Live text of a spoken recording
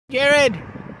Jared,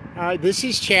 this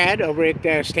is Chad over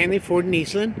at Stanley Ford in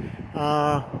Eastland.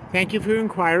 Thank you for your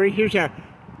inquiry. Here's a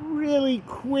really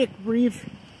quick, brief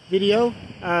video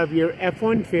of your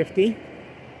F-150.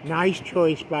 Nice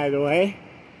choice, by the way.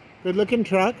 Good looking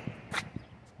truck.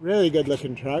 Really good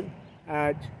looking truck.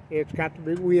 It's got the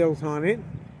big wheels on it.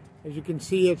 As you can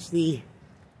see, it's the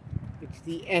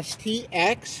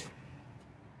STX.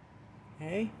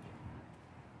 Okay.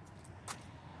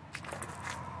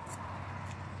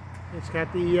 It's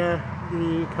got the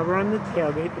cover on the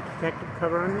tailgate, the protective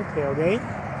cover on the tailgate.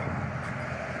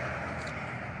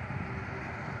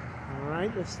 All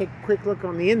right, let's take a quick look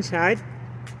on the inside.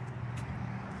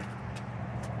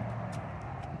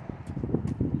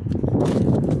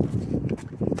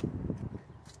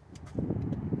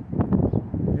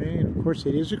 Okay, and of course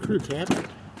it is a crew cab,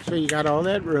 so you got all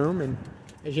that room. And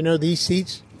as you know, these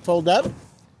seats fold up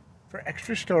for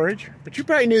extra storage. But you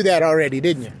probably knew that already,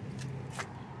 didn't you?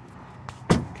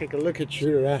 Take a look at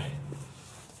your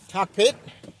cockpit.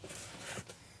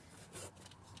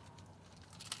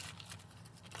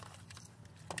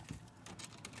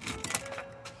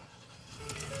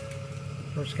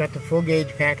 Of course, it's got the full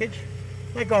gauge package,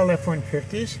 like all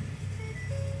F-150s.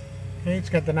 Okay, it's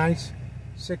got the nice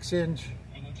 6-inch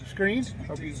screen.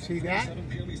 Hope you can see that.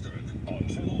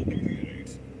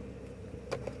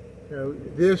 So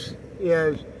this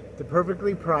is the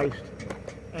perfectly priced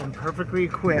and perfectly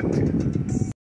equipped